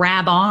could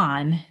grab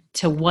on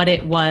to what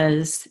it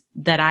was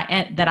that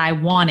I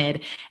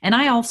wanted. And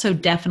I also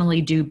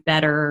definitely do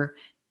better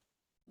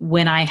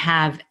when I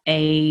have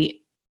a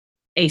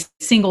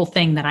single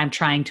thing that I'm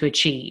trying to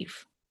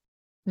achieve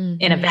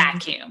in a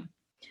vacuum.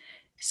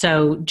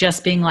 So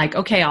just being like,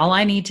 okay, all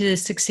I need to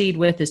succeed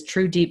with is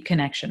true deep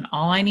connection.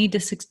 All I need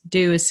to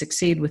do is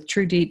succeed with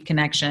true deep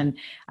connection.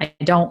 I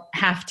don't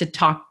have to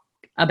talk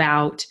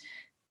about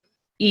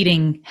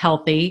eating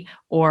healthy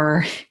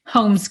or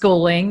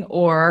homeschooling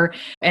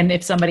and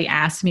if somebody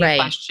asked me a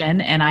question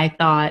and I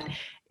thought,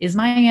 is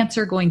my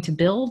answer going to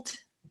build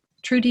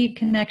true deep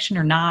connection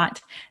or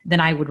not? Then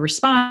I would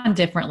respond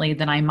differently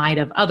than I might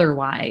have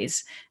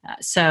otherwise.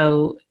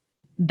 So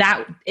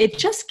that it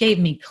just gave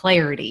me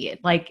clarity.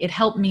 It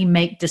helped me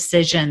make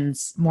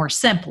decisions more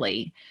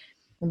simply.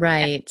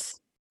 Right.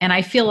 And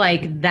I feel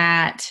like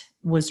that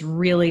was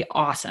really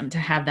awesome to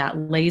have that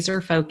laser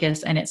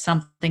focus. And it's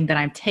something that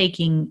I'm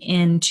taking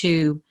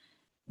into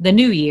the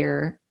new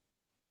year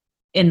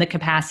in the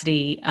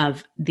capacity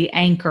of the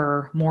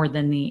anchor more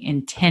than the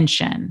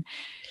intention.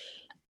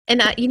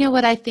 And you know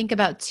what I think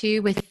about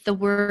too with the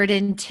word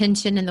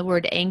intention and the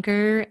word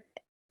anchor,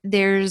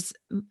 there's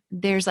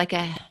like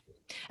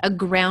a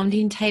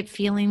grounding type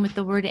feeling with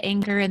the word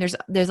anchor, and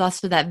there's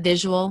also that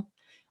visual.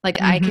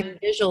 Like I can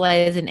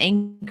visualize an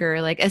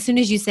anchor. Like as soon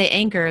as you say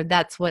anchor,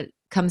 that's what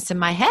comes to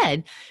my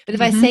head. But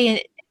if I say an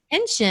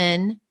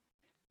intention,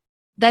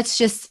 that's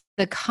just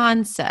the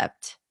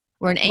concept,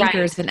 where an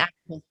anchor is an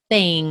actual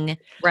thing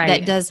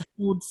that does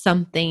hold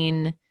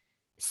something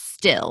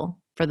still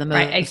for the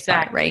most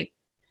part, right?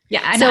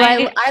 Yeah. So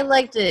I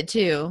liked it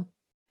too.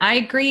 I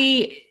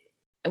agree.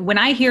 When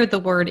I hear the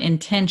word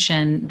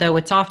intention, though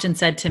it's often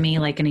said to me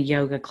like in a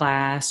yoga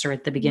class or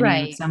at the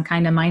beginning of some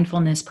kind of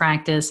mindfulness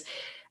practice,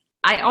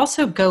 I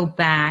also go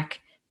back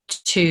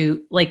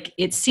to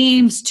it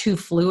seems too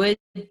fluid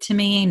to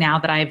me now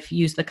that I've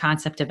used the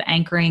concept of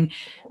anchoring.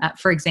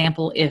 For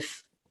example,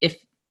 if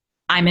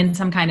I'm in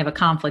some kind of a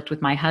conflict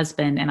with my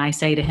husband and I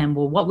say to him,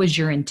 well, what was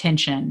your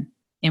intention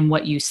in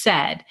what you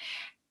said?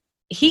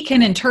 He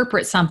can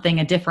interpret something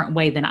a different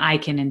way than I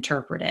can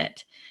interpret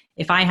it.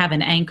 If I have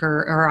an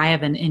anchor or I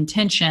have an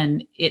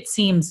intention, it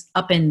seems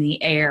up in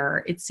the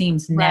air. It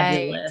seems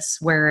nebulous.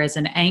 Whereas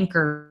an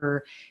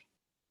anchor,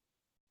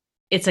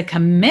 it's a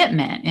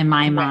commitment in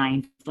my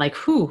mind. Like,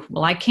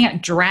 well, I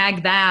can't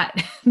drag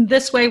that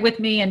this way with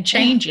me and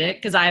change it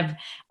because I've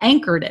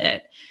anchored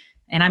it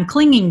and I'm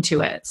clinging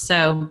to it.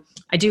 So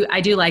I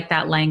do like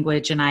that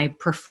language, and I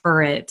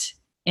prefer it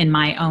in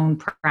my own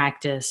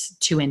practice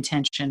to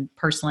intention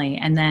personally.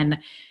 And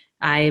then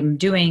I'm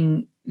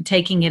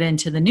taking it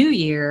into the new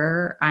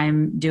year.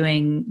 I'm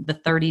doing the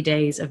 30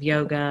 days of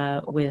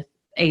yoga with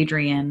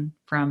Adrienne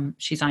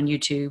she's on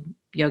YouTube,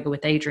 Yoga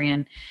with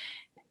Adrienne.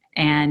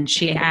 And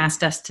she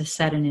asked us to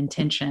set an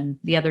intention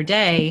the other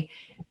day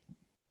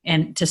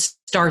and to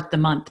start the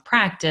month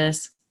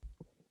practice.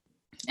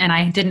 And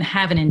I didn't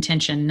have an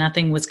intention.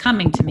 Nothing was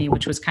coming to me,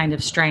 which was kind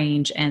of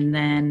strange. And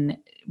then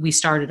we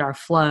started our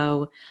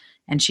flow.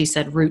 And she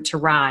said, root to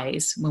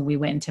rise when we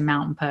went into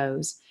mountain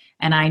pose.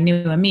 And I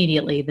knew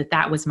immediately that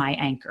that was my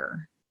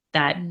anchor,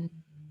 that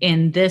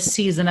in this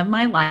season of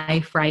my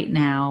life right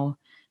now,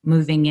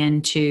 moving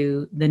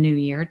into the new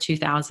year,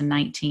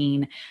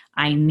 2019,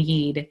 I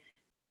need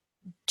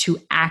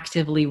to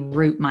actively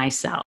root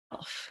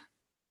myself,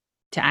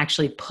 to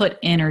actually put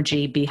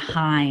energy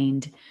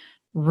behind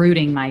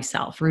rooting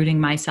myself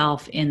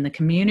in the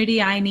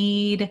community I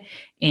need,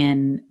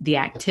 in the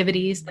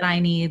activities that I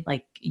need,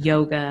 like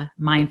yoga,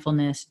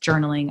 mindfulness,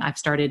 journaling. I've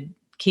started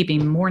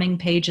keeping morning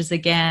pages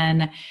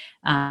again.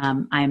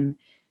 I'm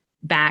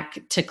back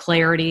to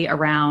clarity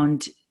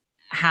around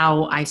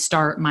how I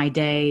start my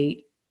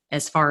day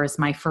as far as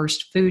my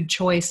first food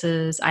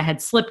choices. I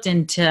had slipped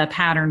into a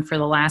pattern for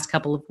the last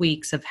couple of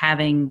weeks of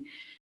having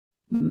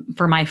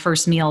for my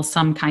first meal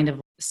some kind of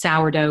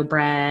sourdough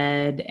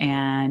bread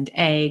and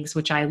eggs,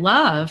 which I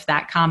love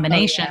that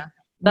combination. Oh, yeah.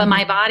 But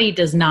my body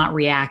does not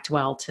react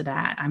well to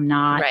that. I'm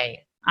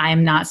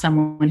not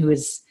someone who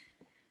is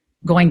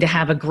going to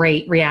have a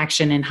great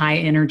reaction and high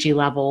energy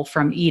level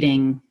from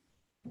eating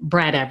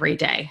bread every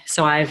day.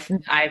 So I've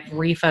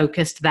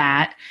refocused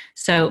that.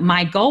 So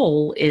my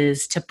goal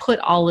is to put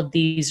all of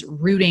these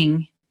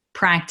rooting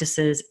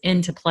practices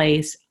into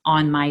place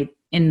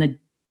in the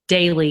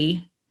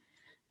daily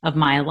of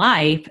my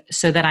life,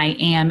 so that I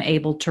am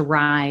able to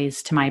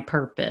rise to my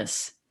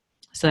purpose,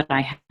 so that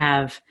I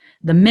have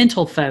the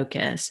mental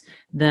focus,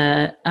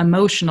 the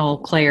emotional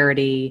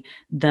clarity,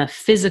 the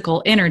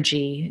physical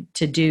energy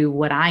to do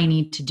what I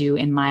need to do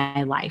in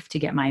my life, to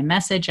get my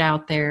message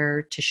out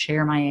there, to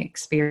share my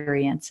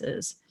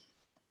experiences.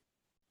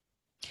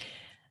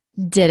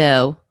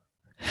 Ditto.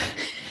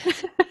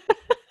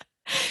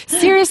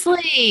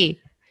 Seriously.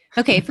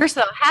 Okay, first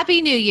of all,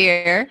 Happy New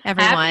Year,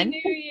 everyone.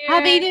 Happy New Year.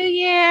 Happy New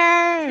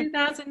Year.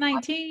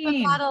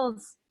 2019.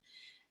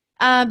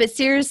 But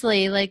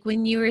seriously, like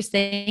when you were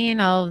saying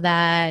all of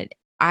that,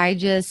 I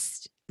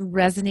just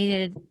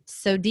resonated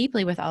so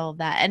deeply with all of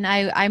that. And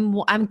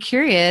I'm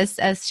curious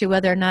as to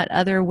whether or not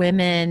other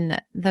women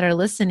that are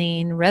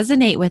listening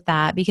resonate with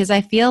that, because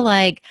I feel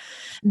like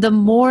the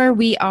more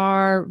we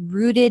are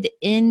rooted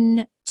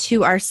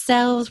into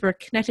ourselves, we're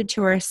connected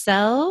to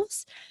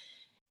ourselves,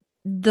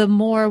 the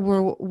more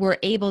we're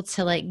able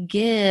to like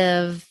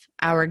give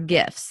our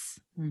gifts.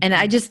 Mm-hmm. And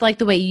I just like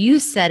the way you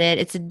said it.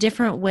 It's a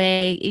different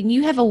way, and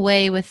you have a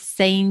way with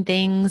saying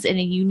things in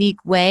a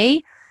unique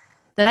way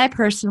that I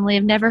personally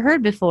have never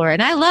heard before,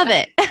 and I love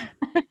it.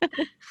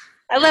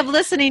 I love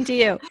listening to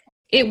you.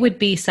 It would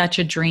be such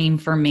a dream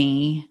for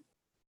me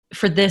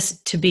for this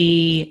to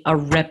be a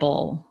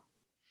ripple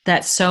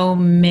that so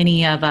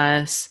many of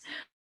us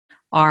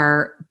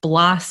are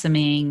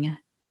blossoming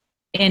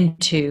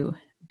into,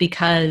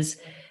 because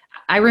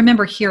I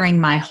remember hearing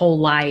my whole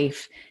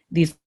life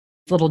these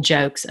little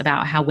jokes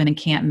about how women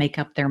can't make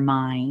up their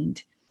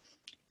mind.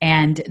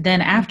 And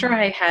then after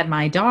I had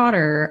my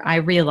daughter, I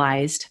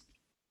realized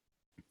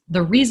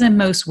the reason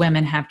most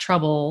women have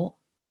trouble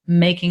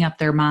making up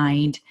their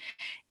mind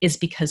is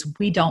because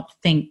we don't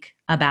think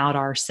about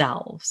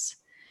ourselves.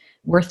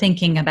 We're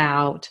thinking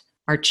about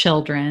our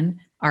children,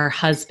 our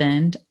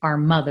husband, our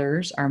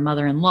mothers, our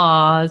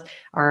mother-in-laws,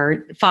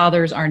 our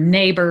fathers, our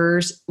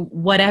neighbors,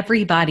 what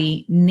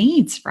everybody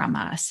needs from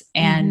us.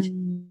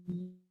 And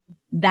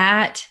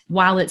that,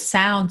 while it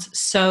sounds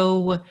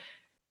so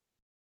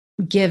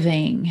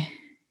giving,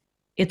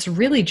 it's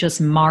really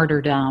just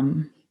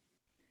martyrdom.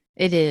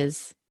 It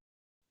is.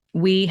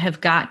 We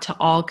have got to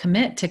all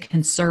commit to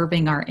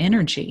conserving our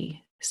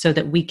energy so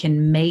that we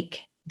can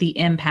make the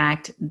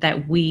impact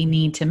that we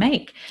need to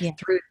make. Yeah.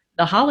 Through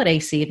the holiday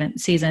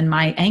season,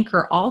 my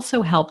anchor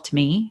also helped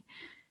me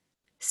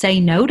say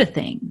no to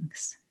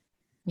things.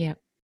 Yeah.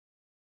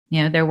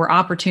 You know, there were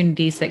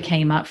opportunities that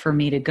came up for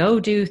me to go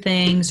do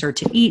things or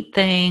to eat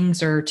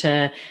things or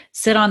to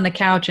sit on the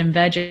couch and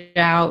veg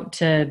out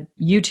to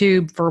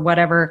YouTube for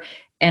whatever.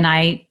 And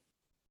I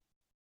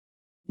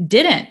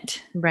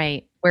didn't.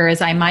 Right.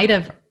 Whereas I might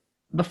have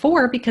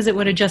before, because it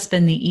would have just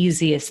been the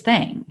easiest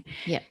thing.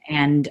 Yeah.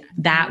 And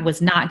that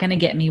was not going to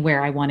get me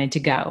where I wanted to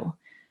go.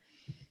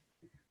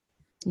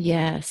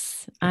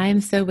 Yes, I'm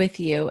so with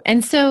you.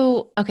 And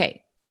so,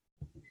 okay.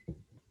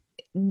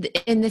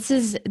 And this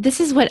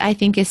is what I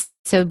think is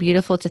so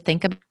beautiful to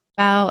think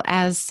about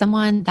as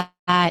someone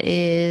that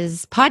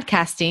is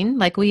podcasting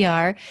like we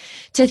are,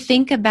 to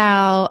think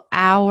about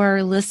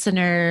our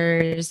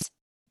listeners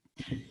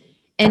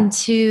and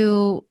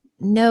to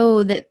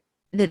know that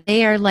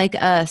they are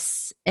like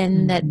us,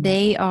 and that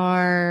they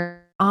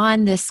are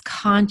on this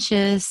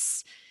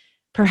conscious,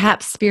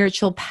 perhaps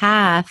spiritual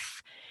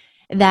path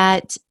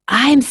that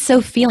I'm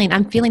feeling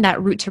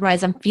that root to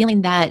rise. I'm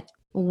feeling that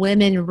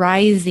women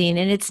rising.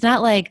 And it's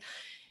not like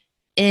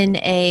in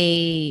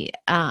a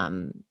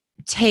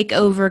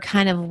takeover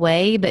kind of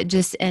way, but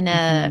just in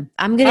a,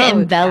 I'm going to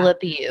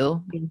envelop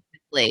you,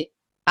 basically.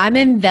 I'm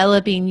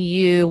enveloping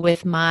you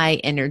with my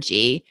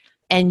energy,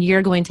 and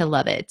you're going to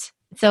love it.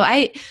 So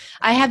I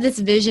have this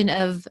vision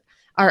of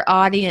our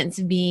audience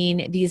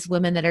being these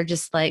women that are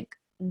just like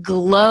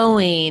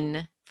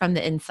glowing from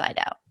the inside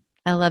out.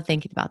 I love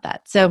thinking about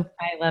that. So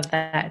I love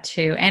that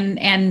too.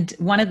 And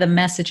one of the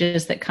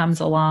messages that comes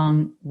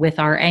along with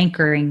our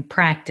anchoring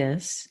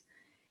practice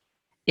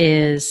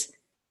is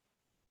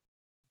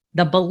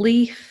the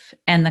belief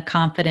and the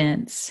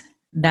confidence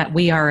that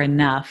we are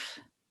enough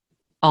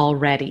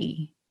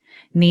already.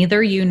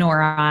 Neither you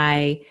nor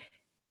I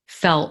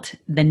felt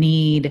the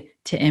need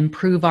to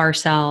improve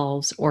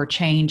ourselves or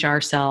change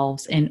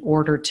ourselves in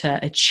order to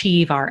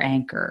achieve our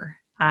anchor.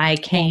 I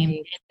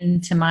came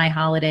into my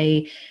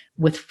holiday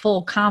with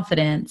full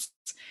confidence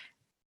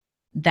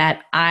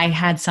that I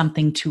had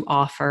something to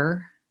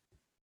offer,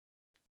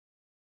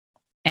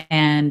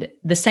 and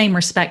the same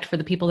respect for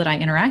the people that I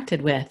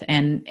interacted with.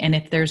 And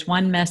if there's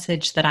one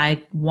message that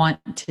I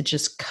want to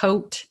just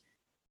coat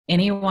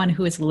anyone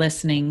who is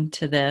listening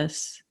to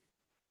this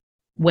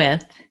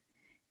with,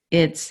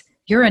 it's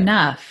you're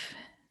enough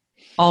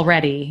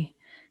already.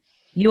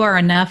 You are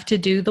enough to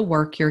do the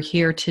work you're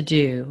here to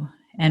do.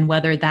 And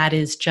whether that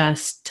is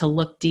just to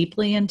look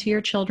deeply into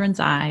your children's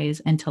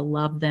eyes and to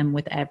love them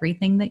with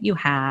everything that you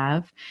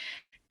have,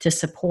 to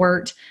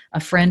support a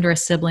friend or a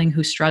sibling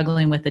who's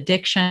struggling with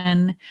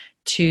addiction,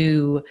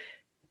 to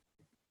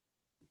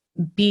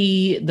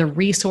be the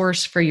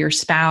resource for your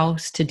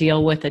spouse to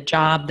deal with a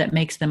job that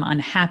makes them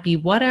unhappy,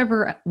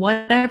 whatever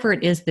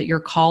it is that you're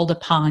called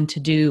upon to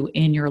do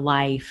in your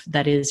life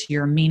that is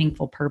your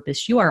meaningful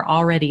purpose, you are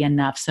already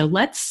enough. So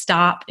let's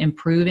stop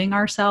improving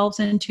ourselves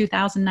in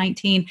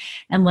 2019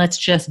 and let's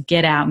just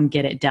get out and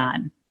get it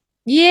done.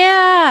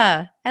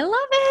 yeah, I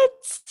love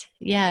it.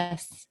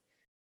 Yes.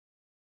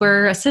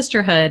 We're a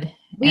sisterhood.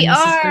 We and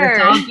are. It's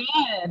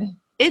all good.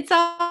 It's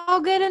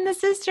all good in the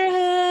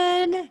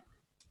sisterhood.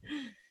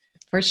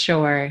 For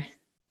sure.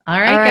 All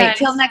All right. guys.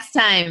 Till next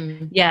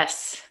time.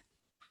 Yes.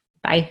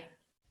 Bye.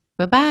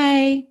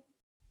 Bye-bye.